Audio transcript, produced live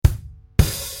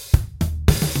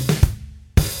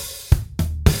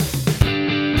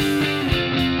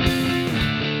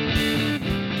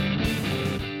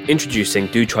Introducing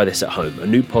Do Try This at Home, a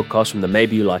new podcast from the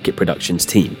Maybe You Like It Productions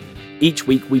team. Each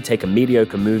week we take a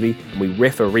mediocre movie and we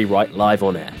riff or rewrite live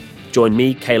on air. Join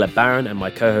me, Caleb Barron, and my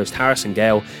co-host Harrison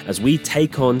Gale as we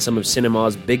take on some of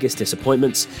cinema's biggest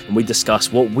disappointments and we discuss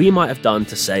what we might have done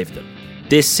to save them.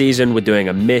 This season we're doing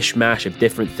a mishmash of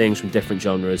different things from different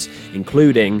genres,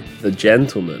 including The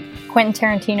Gentleman, Quentin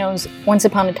Tarantino's Once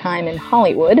Upon a Time in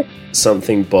Hollywood,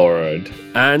 Something Borrowed,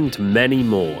 and many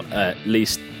more, at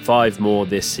least 5 more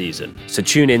this season. So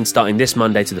tune in starting this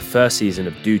Monday to the first season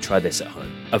of Do Try This at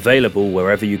Home. Available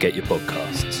wherever you get your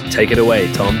podcasts. Take it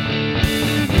away, Tom.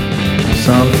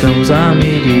 Some films are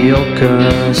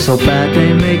mediocre, so bad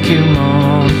they make you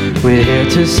moan. We're here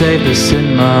to save the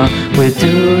cinema. We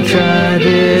do try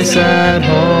this at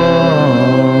home.